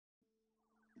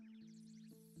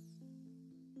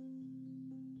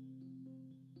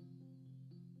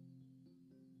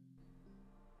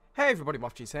Hey everybody,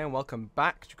 Waffchies here, and welcome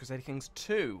back to Crusader Kings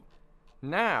 2.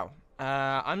 Now,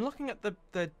 I'm looking at the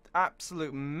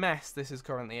absolute mess this is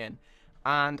currently in,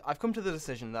 and I've come to the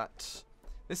decision that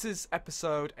this is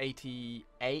episode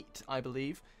 88, I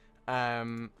believe,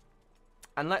 and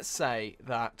let's say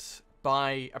that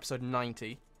by episode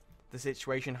 90, the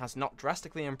situation has not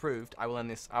drastically improved. I will end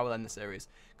the series,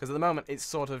 because at the moment it's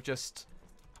sort of just,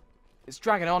 it's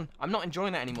dragging on. I'm not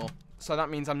enjoying it anymore, so that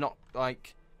means I'm not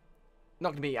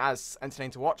going to be as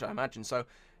entertaining to watch, I imagine. So,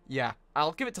 yeah,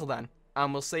 I'll give it till then,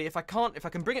 and we'll see if I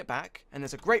can bring it back, and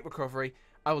there's a great recovery,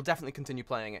 I will definitely continue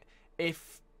playing it.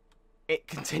 If it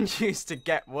continues to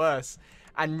get worse,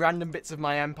 and random bits of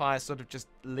my empire sort of just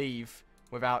leave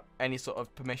without any sort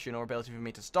of permission or ability for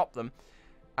me to stop them,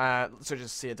 such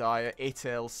as Seodaya,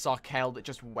 Itil, Sarkel that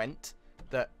just went,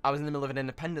 that I was in the middle of an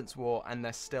independence war, and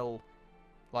they're still,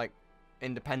 like,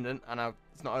 independent, and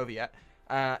it's not over yet.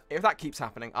 If that keeps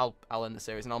happening, I'll end the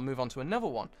series and I'll move on to another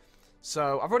one.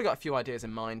 So I've already got a few ideas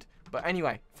in mind, but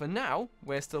anyway, for now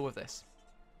we're still with this.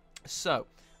 So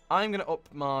I'm gonna up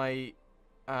my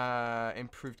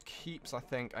improved keeps, I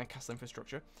think, and castle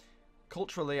infrastructure.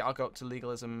 Culturally, I'll go up to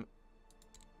legalism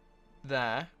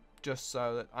there, just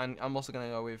so that I'm also gonna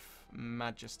go with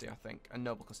majesty, I think, and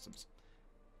noble customs.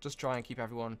 Just try and keep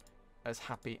everyone as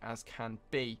happy as can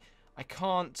be. I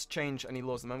can't change any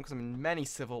laws at the moment because I'm in many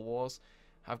civil wars.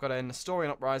 I've got a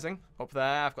Nestorian uprising up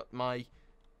there. I've got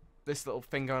this little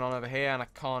thing going on over here, and I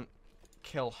can't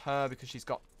kill her because she's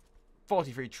got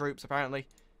 43 troops apparently,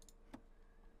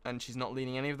 and she's not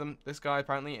leading any of them. This guy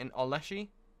apparently in Oleshi.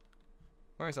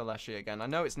 Where is Oleshi again? I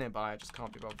know it's nearby. I just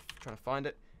can't be bothered trying to find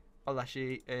it.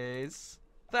 Oleshi is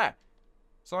there.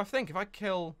 So I think if I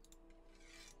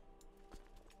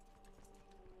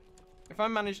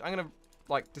manage, I'm gonna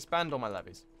disband all my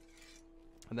levies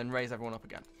and then raise everyone up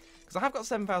again, because I have got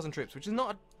 7,000 troops, which is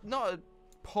not a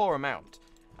poor amount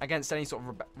against any sort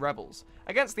of rebels.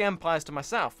 Against the empires to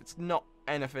myself, it's not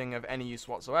anything of any use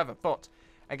whatsoever, but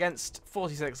against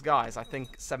 46 guys, I think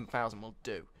 7,000 will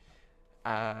do.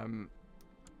 I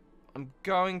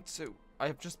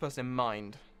have just put in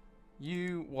mind,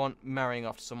 you want marrying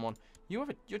off to someone. You're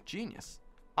genius.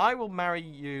 I will marry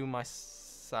you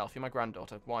myself. You're my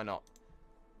granddaughter. Why not?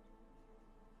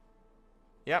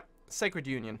 Yep, sacred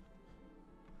union.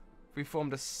 We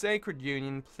formed a sacred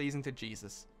union pleasing to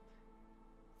Jesus.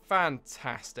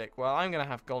 Fantastic. Well, I'm going to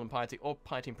have golden piety or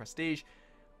piety and prestige.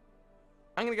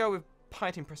 I'm going to go with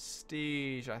piety and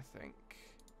prestige, I think.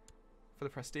 For the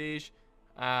prestige.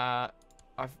 I've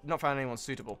not found anyone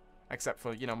suitable, except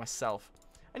for, myself.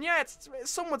 And yeah,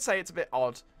 some would say it's a bit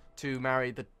odd to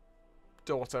marry the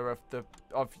daughter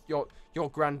of your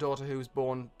granddaughter who was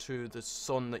born to the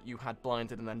son that you had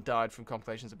blinded and then died from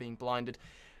complications of being blinded.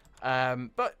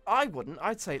 But I wouldn't.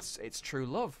 I'd say it's true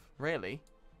love, really,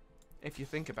 if you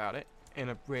think about it in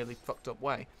a really fucked up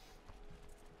way.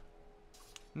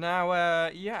 Now,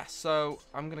 yeah, so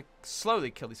I'm gonna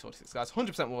slowly kill these 46 guys.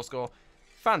 100% war score.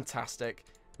 Fantastic.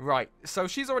 Right, so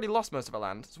she's already lost most of her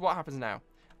land. So what happens now?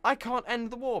 I can't end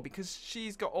the war because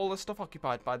she's got all the stuff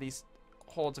occupied by these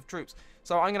hordes of troops.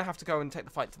 So I'm going to have to go and take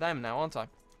the fight to them now, aren't I?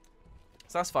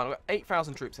 So that's fine. I've got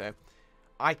 8,000 troops here.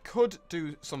 I could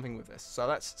do something with this. So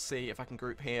let's see if I can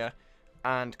group here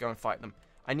and go and fight them.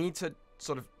 I need to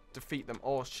sort of defeat them,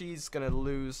 or she's going to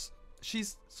lose.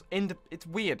 It's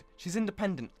weird. She's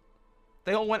independent.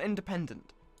 They all went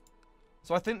independent.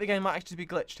 So I think the game might actually be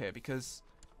glitched here because...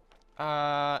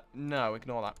 no,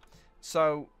 ignore that.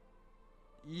 So,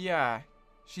 yeah.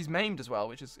 She's maimed as well,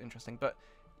 which is interesting, but...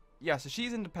 Yeah, so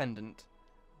she's independent,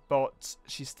 but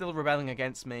she's still rebelling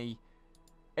against me.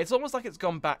 It's almost like it's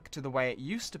gone back to the way it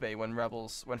used to be when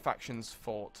factions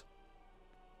fought.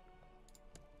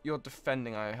 You're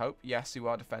defending, I hope. Yes, you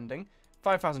are defending.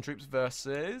 5,000 troops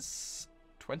versus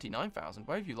 29,000.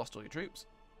 Where have you lost all your troops?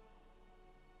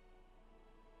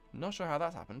 Not sure how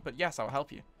that's happened, but yes, I'll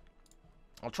help you.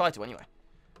 I'll try to anyway.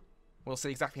 We'll see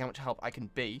exactly how much help I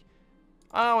can be.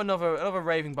 Oh, another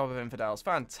raving bob of infidels.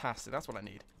 Fantastic, that's what I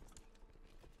need.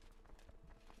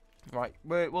 Right,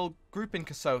 we'll group in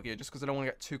Kasogia just because I don't want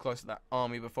to get too close to that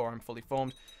army before I'm fully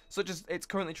formed. Such as it's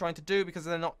currently trying to do, because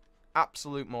they're not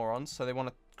absolute morons, so they want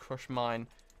to crush my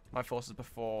forces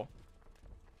before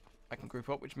I can group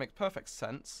up, which makes perfect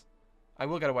sense. I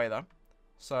will get away though,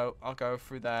 so I'll go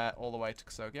through there all the way to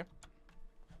Kasogia.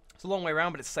 It's a long way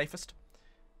around, but it's safest.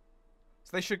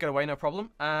 So they should get away, no problem.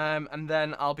 And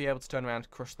then I'll be able to turn around,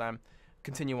 crush them,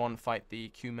 continue on, fight the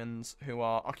Cumans who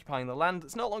are occupying the land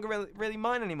that's no longer really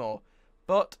mine anymore.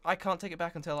 But I can't take it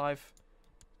back until I've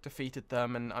defeated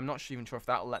them, and I'm not even sure if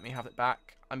that'll let me have it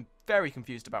back. I'm very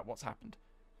confused about what's happened.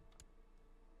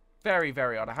 Very,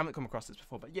 very odd. I haven't come across this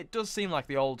before, but it does seem like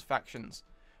the old factions,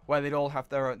 where they'd all have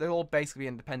their own, they'd all basically be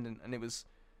independent, and it was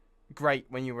great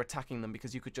when you were attacking them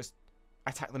because you could just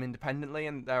attack them independently,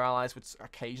 and their allies would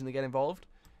occasionally get involved.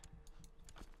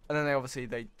 And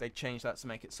then they changed that to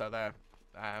make it so they're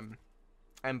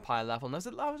empire level. And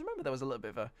I remember there was a little bit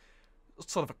of a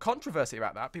sort of a controversy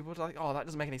about that. People were like, "Oh, that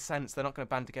doesn't make any sense. They're not going to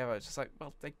band together." It's just like,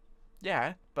 well,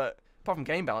 yeah, but apart from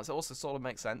game balance, it also sort of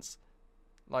makes sense.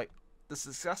 Like the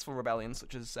successful rebellions,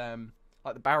 such as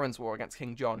like the Barons' War against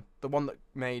King John, the one that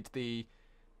made the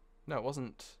it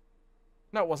wasn't.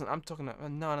 I'm talking.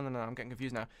 No. I'm getting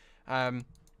confused now.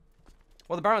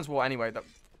 Well, the Barons' War anyway that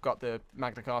got the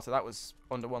Magna Carta, that was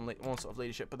under one sort of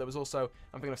leadership, but there was also,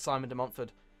 I'm thinking of Simon de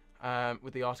Montfort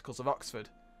with the Articles of Oxford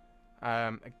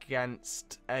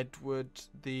against Edward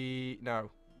the...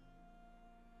 No.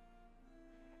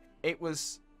 It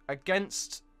was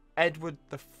against Edward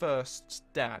the First's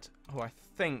dad, who I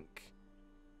think...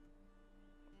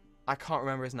 I can't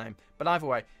remember his name. But either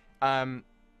way,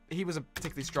 he was a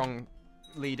particularly strong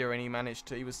leader, and he managed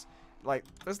to... He was, like...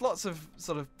 There's lots of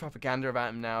sort of propaganda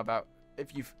about him now, about...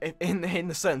 If in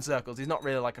the certain circles, he's not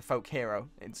really like a folk hero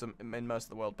in most of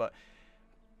the world, but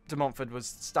de Montfort was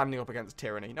standing up against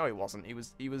tyranny. No, he wasn't.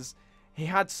 He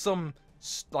had some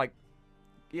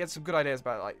good ideas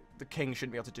about like the king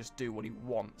shouldn't be able to just do what he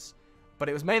wants, but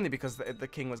it was mainly because the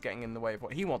king was getting in the way of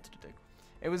what he wanted to do.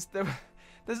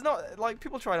 There's not like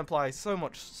people try and apply so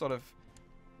much sort of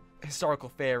historical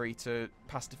theory to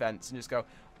past events and just go,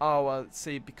 oh, well,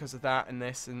 see, because of that and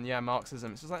this and, yeah,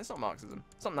 Marxism. It's just like, it's not Marxism.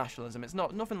 It's not nationalism. It's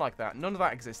nothing like that. None of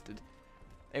that existed.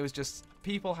 It was just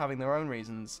people having their own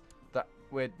reasons that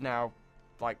we're now,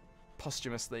 like,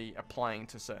 posthumously applying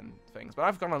to certain things. But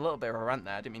I've gone on a little bit of a rant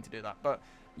there. I didn't mean to do that. But,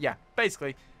 yeah,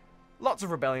 basically, lots of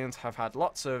rebellions have had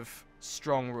lots of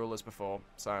strong rulers before.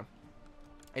 So,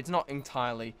 it's not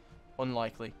entirely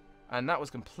unlikely. And that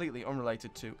was completely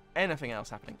unrelated to anything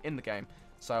else happening in the game.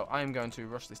 So I'm going to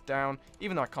rush this down,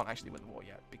 even though I can't actually win the war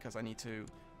yet, because I need to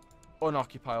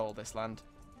unoccupy all this land,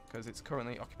 because it's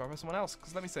currently occupied by someone else.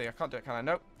 Because let me see, I can't do it, can I?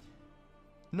 Nope.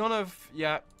 None of...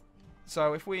 Yeah.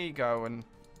 So if we go and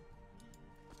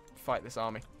fight this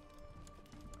army,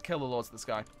 kill the Lords of the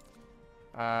Sky.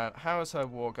 How is her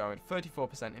war going?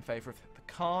 34% in favour of the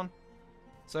Khan.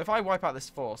 So if I wipe out this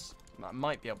force, that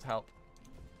might be able to help.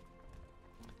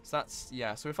 So that's...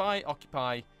 Yeah, so if I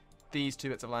occupy these 2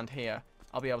 bits of land here,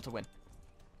 I'll be able to win.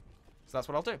 So that's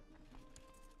what I'll do.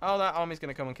 Oh, that army's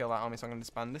going to come and kill that army, so I'm going to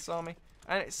disband this army.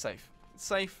 And it's safe. It's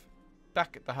safe.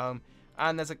 Back at the home.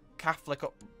 And there's a Catholic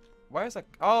up... Where is that?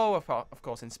 Oh, of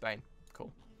course, in Spain. Cool.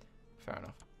 Fair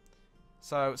enough.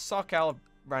 So, Sarkel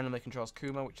randomly controls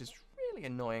Kuma, which is really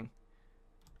annoying.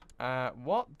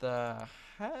 What the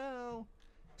hell?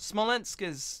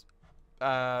 Smolensk's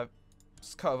coat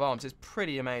of arms is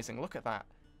pretty amazing. Look at that.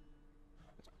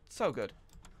 So good.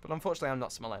 But unfortunately, I'm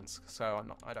not Smolensk, so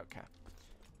I don't care.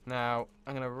 Now,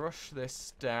 I'm going to rush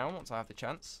this down once I have the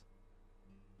chance.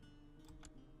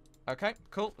 Okay,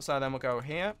 cool. So then we'll go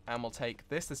here, and we'll take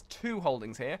this. There's 2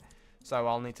 holdings here, so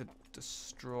I'll need to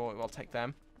destroy... Well, take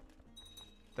them.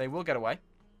 They will get away.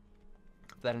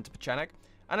 Then into Pechenek.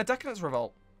 And a Decadence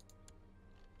Revolt.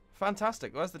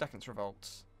 Fantastic. Where's the Decadence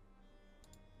Revolt?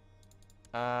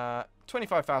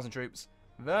 25,000 troops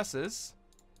versus...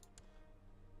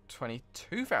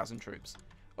 22,000 troops.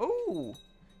 Ooh,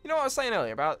 you know what I was saying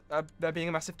earlier about there being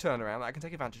a massive turnaround that I can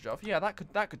take advantage of? Yeah, that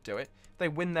could do it. If they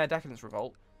win their Decadence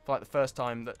Revolt for like the first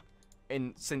time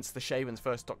since the Shavens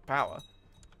first took power,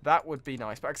 that would be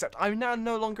nice. But except I'm now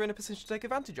no longer in a position to take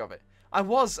advantage of it. I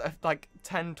was like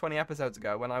 10, 20 episodes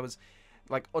ago when I was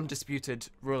like undisputed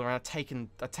ruler, and I'd taken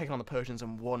on the Persians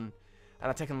and won, and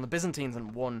I'd taken on the Byzantines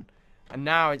and won, and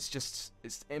now it's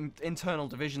internal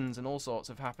divisions and all sorts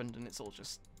have happened, and it's all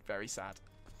just very sad.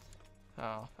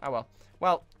 Oh well.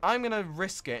 Well, I'm going to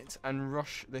risk it and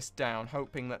rush this down,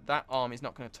 hoping that army's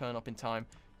not going to turn up in time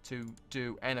to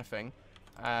do anything.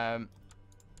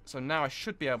 So now I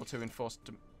should be able to enforce...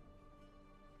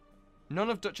 None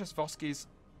of Duchess Voski's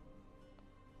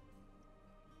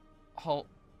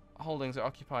holdings are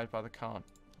occupied by the Khan.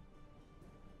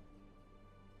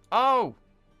 Oh!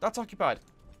 That's occupied.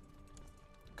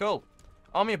 Cool.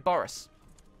 Army of Boris.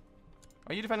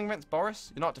 Are you defending against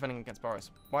Boris? You're not defending against Boris.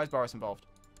 Why is Boris involved?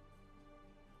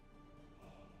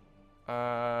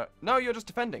 No, you're just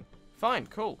defending. Fine,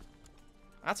 cool.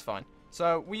 That's fine.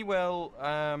 So, we will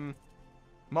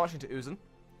march into Uzun.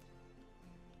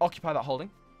 Occupy that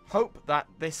holding. Hope that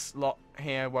this lot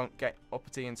here won't get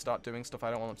uppity and start doing stuff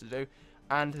I don't want them to do.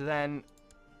 And then,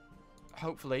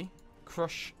 hopefully,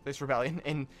 crush this rebellion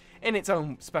in its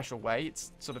own special way.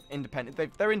 It's sort of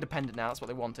independent. They're independent now. That's what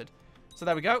they wanted. So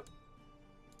there we go.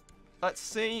 Let's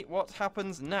see what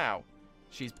happens now.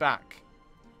 She's back.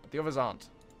 But the others aren't.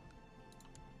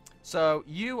 So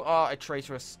you are a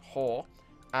traitorous whore,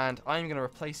 and I'm going to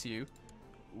replace you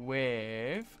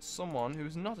with someone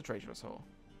who's not a traitorous whore.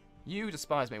 You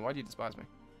despise me. Why do you despise me?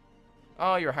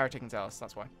 Oh, you're a heretic and zealous.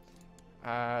 That's why.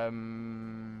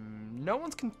 No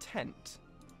one's content.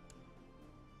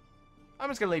 I'm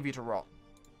just going to leave you to rot.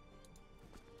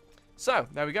 So,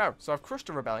 there we go. So I've crushed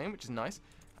a rebellion, which is nice.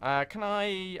 I'm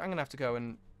going to have to go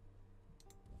and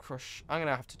crush... I'm going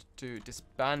to have to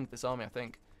disband this army, I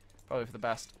think. Probably for the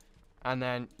best. And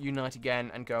then unite again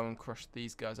and go and crush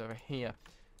these guys over here.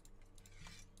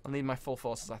 I'll need my full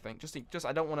forces, I think. Just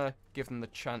I don't want to give them the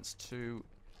chance to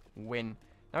win.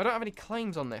 Now, I don't have any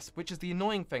claims on this, which is the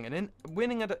annoying thing. And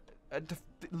winning at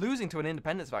losing to an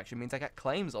independence faction means I get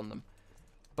claims on them.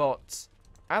 But,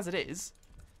 as it is,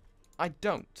 I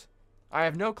don't. I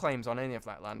have no claims on any of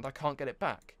that land. I can't get it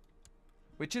back.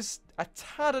 Which is a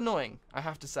tad annoying, I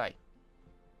have to say.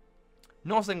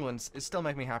 North England is still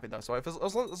making me happy, though. So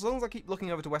as long as I keep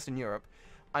looking over to Western Europe,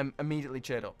 I'm immediately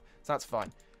cheered up. So that's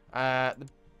fine. The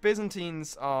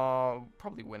Byzantines are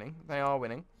probably winning. They are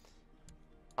winning.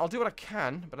 I'll do what I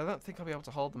can, but I don't think I'll be able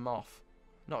to hold them off.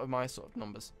 Not with my sort of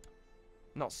numbers.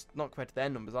 Not compared to their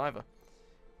numbers either.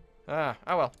 Oh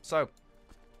well. So,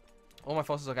 all my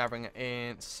forces are gathering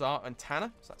in Sar and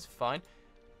Tana, so that's fine.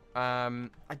 I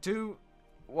do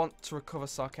want to recover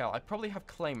Sarkel. I probably have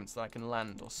claimants that I can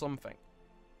land or something.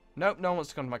 Nope, no one wants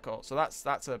to come to my court, so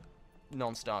that's a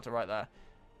non-starter right there.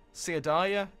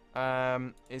 Siadaria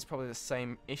is probably the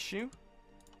same issue.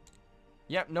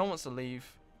 Yep, no one wants to leave,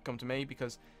 come to me,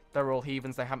 because they're all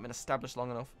heathens. They haven't been established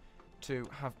long enough to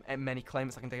have many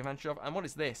claimants I can take advantage of. And what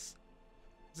is this?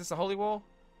 Is this a holy war?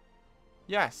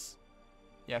 Yes.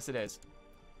 Yes, it is.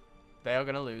 They are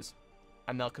going to lose.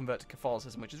 And they'll convert to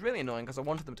Catholicism, which is really annoying because I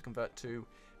wanted them to convert to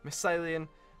Messalian,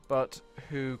 but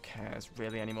who cares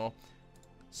really anymore.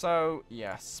 So,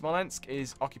 yes, Smolensk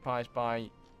is occupied by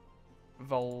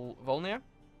Volhynia,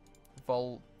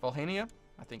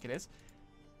 I think it is,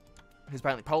 who's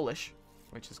apparently Polish,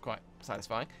 which is quite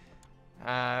satisfying.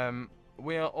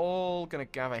 We are all going to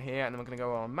gather here, and then we're going to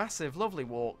go on a massive, lovely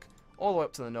walk all the way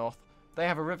up to the north. They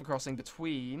have a river crossing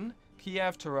between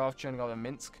Kiev, Turov, Chernigov, and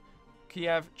Minsk.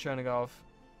 Kiev, Chernigov,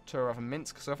 Turov, and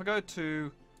Minsk. So if I go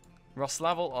to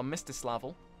Roslavl or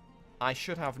Mstislavl, I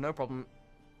should have no problem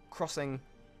crossing,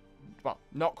 well,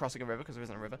 not crossing a river because there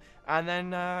isn't a river, and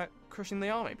then crushing the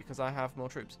army because I have more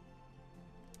troops.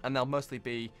 And they'll mostly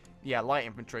be, yeah, light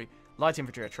infantry. Light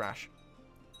infantry are trash.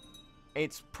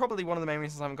 It's probably one of the main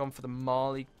reasons I haven't gone for the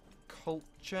Mali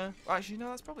culture. Actually, no,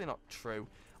 that's probably not true.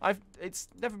 It's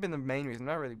never been the main reason.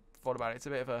 I never really thought about it. It's a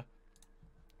bit of a...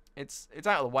 It's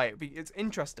out of the way. It's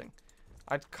interesting.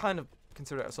 I'd kind of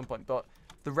consider it at some point. But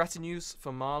the retinues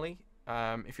for Mali,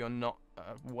 if you're not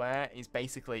aware, is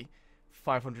basically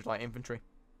 500 light infantry.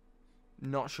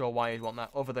 Not sure why you'd want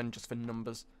that, other than just for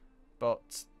numbers.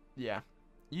 But, yeah.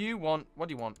 You want... What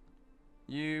do you want?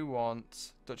 You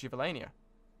want Duchy of Alania.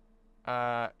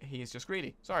 He's just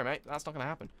greedy. Sorry, mate. That's not going to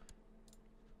happen.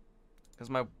 Because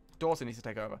my daughter needs to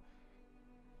take over.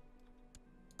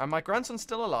 And my grandson's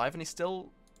still alive, and he's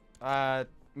still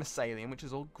Messalian, which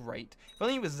is all great. If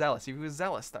only he was zealous. If he was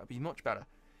zealous, that would be much better.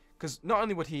 Because not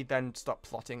only would he then stop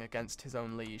plotting against his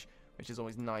own liege, which is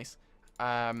always nice,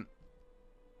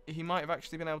 he might have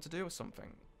actually been able to do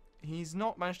something. He's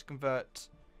not managed to convert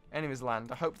any of his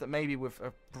land. I hope that maybe with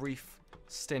a brief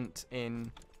stint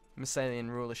in Messalian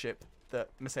rulership, that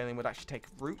Messalian would actually take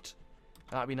root.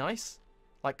 That'd be nice.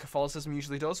 Like Catholicism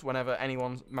usually does whenever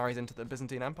anyone marries into the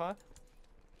Byzantine Empire.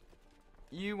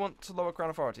 You want to lower crown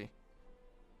authority.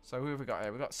 So who have we got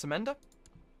here? We've got Semenda.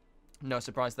 No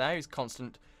surprise there. He's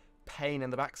constant pain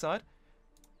in the backside.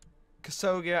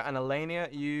 Kasogia and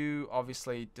Alania. You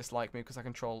obviously dislike me because I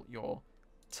control your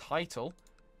title.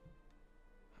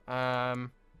 Who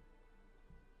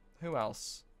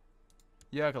else?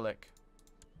 Yergalik.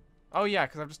 Oh yeah,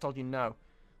 because I've just told you no.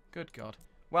 Good God.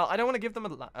 Well, I don't want to give them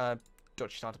a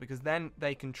Dutch title because then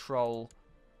they control...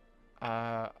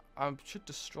 I should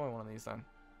destroy one of these then.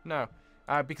 No.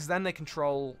 Because then they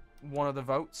control one of the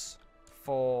votes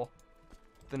for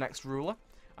the next ruler.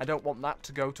 I don't want that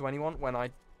to go to anyone when I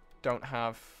don't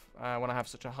have... when I have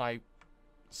such a high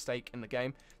stake in the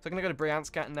game. So I'm going to go to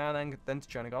Bryansk now, then to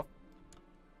Chernigov.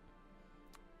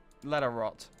 Let her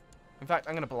rot. In fact,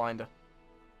 I'm going to blind her.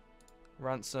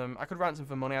 Ransom. I could ransom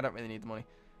for money. I don't really need the money.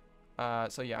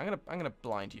 So yeah, I'm gonna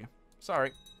blind you.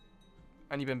 Sorry.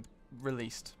 And you've been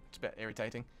released. It's a bit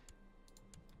irritating.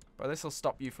 But this will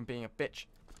stop you from being a bitch.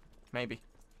 Maybe.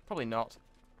 Probably not.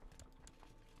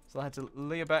 So I head to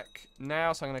Leobeck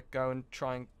now, so I'm going to go and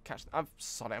try and catch them. I'm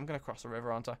sorry, I'm going to cross the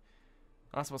river, aren't I?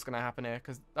 That's what's going to happen here,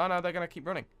 because... Oh, no, they're going to keep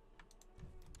running.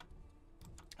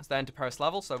 So they're into Paris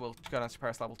level, so we'll go down to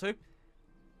Paris level 2.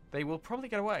 They will probably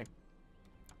get away.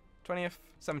 20th,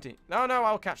 17th. No, no,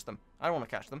 I'll catch them. I don't want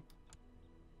to catch them.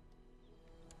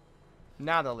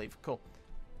 Now they'll leave. Cool.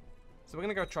 So we're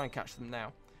going to go try and catch them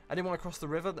now. I didn't want to cross the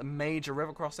river, the major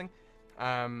river crossing.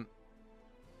 Because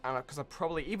I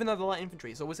probably, even though they're light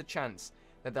infantry, it's always a chance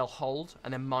that they'll hold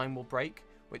and then mine will break,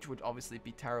 which would obviously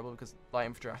be terrible because light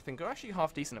infantry, I think, are actually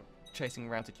half decent at chasing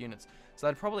routed units. So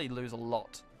they'd probably lose a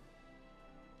lot.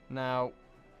 Now,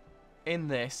 in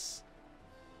this,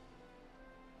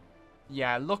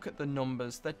 yeah, look at the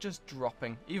numbers. They're just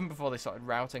dropping. Even before they started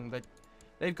routing, they're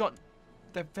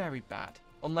very bad.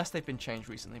 Unless they've been changed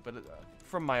recently, but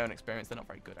from my own experience, they're not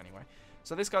very good anyway.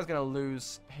 So this guy's going to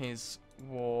lose his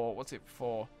war. What's it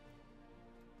for?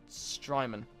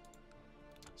 Strymon.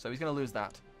 So he's going to lose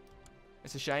that.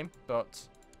 It's a shame, but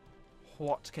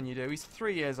what can you do? He's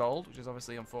 3 years old, which is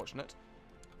obviously unfortunate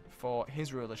for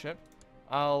his rulership.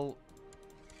 I'll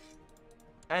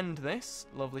end this.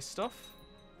 Lovely stuff.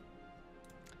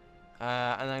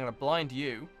 And then I'm going to blind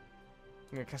you.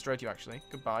 I'm going to castrate you, actually.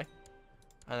 Goodbye.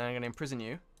 And then I'm going to imprison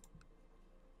you.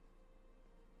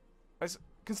 It's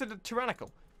considered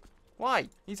tyrannical. Why?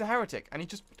 He's a heretic, and he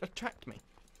just attacked me.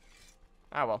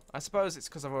 Ah, well. I suppose it's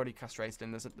because I've already castrated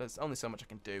him. There's only so much I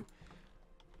can do.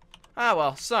 Ah,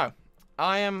 well. So,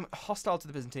 I am hostile to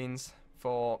the Byzantines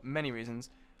for many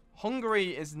reasons.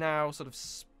 Hungary is now sort of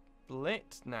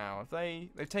split now.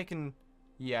 They've taken...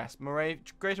 Yes,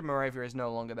 Greater Moravia is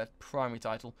no longer their primary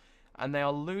title. And they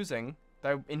are losing...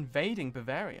 They're invading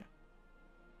Bavaria.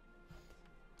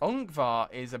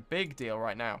 Ungvar is a big deal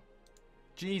right now.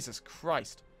 Jesus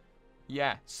Christ.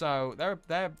 Yeah, so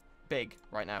they're big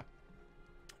right now.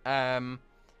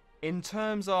 In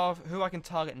terms of who I can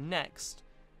target next,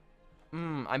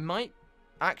 I might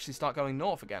actually start going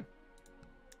north again.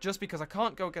 Just because I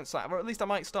can't go against that. Or at least I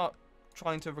might start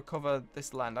trying to recover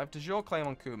this land. I have de jure claim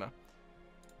on Kuma.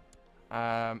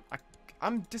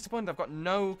 I'm disappointed I've got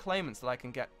no claimants that I can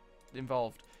get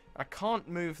involved. I can't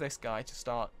move this guy to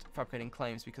start fabricating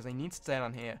claims because I need to stay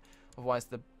down here. Otherwise,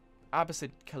 the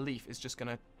Abbasid Caliph is just going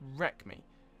to wreck me.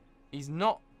 He's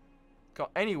not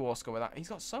got any war score with that. He's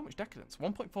got so much decadence.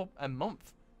 1.4 a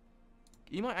month.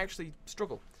 He might actually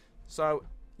struggle. So,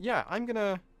 yeah, I'm going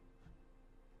to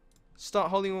start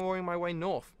holding warring my way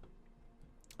north.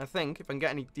 I think, if I can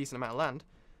get any decent amount of land.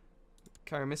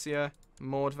 Karamisia,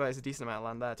 Mordva is a decent amount of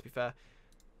land there, to be fair.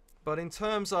 But in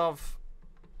terms of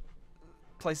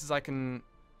places I can...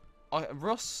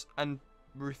 Rus and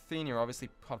Ruthenia are obviously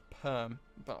part of Perm.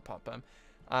 Not part of Perm.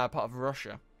 Part of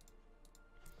Russia.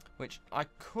 Which I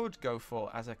could go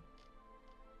for as a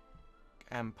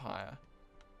empire.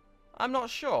 I'm not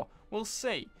sure. We'll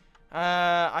see.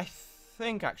 I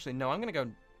think, actually, no, I'm going to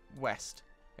go west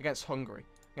against Hungary.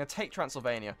 I'm going to take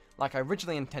Transylvania like I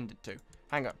originally intended to.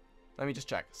 Hang on. Let me just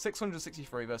check.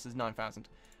 663 versus 9,000.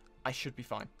 I should be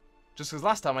fine. Just because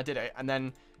last time I did it and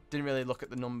then didn't really look at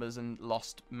the numbers and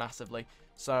lost massively.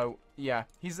 So, yeah.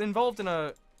 He's involved in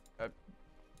a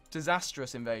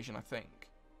disastrous invasion, I think.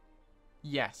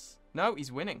 Yes. No,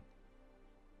 he's winning.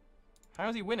 How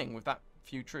is he winning with that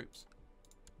few troops?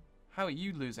 How are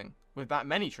you losing with that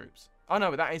many troops? Oh,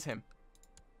 no, that is him.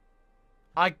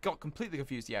 I got completely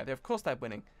confused. Yeah, of course they're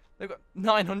winning. They've got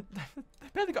 900...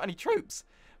 They've barely got any troops.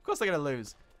 Of course they're going to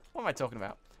lose. What am I talking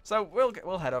about? So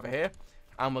we'll head over here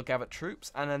and we'll gather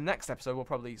troops. And then next episode, we'll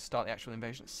probably start the actual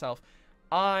invasion itself.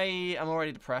 I am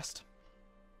already depressed.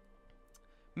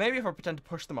 Maybe if I pretend to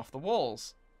push them off the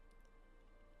walls.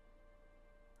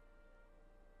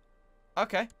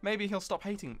 Okay, maybe he'll stop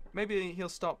hating. Maybe he'll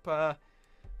stop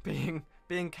being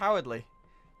cowardly.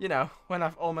 You know, when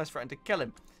I've almost threatened to kill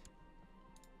him.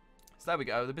 So there we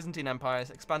go. The Byzantine Empire has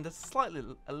expanded slightly,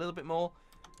 a little bit more.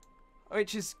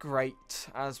 Which is great,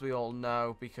 as we all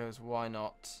know, because why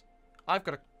not? I've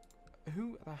got a...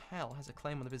 Who the hell has a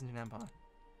claim on the Byzantine Empire?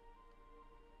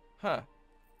 Huh.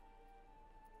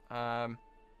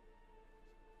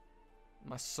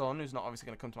 My son, who's not obviously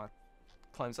going to come to my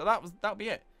claim. So that'll be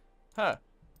it. Her.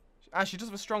 She does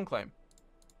have a strong claim.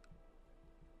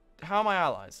 How are my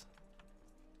allies?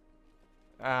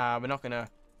 We're not going to...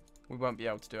 We won't be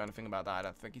able to do anything about that, I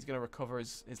don't think. He's going to recover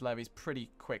his levies pretty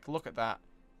quick. Look at that.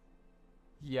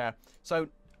 Yeah. So,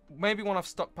 maybe when I've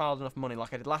stockpiled enough money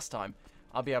like I did last time,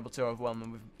 I'll be able to overwhelm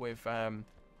them with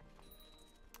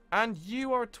And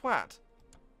you are a twat.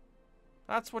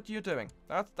 That's what you're doing.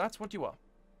 That's what you are.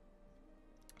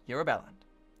 You're a bellend.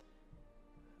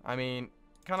 I mean,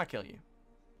 can I kill you?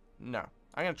 No.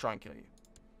 I'm going to try and kill you.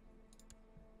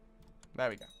 There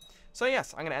we go. So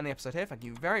yes, I'm going to end the episode here. Thank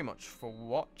you very much for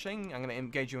watching. I'm going to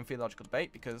engage you in theological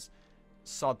debate because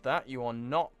sod that, you are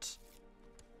not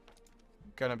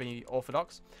going to be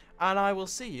orthodox. And I will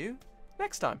see you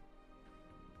next time.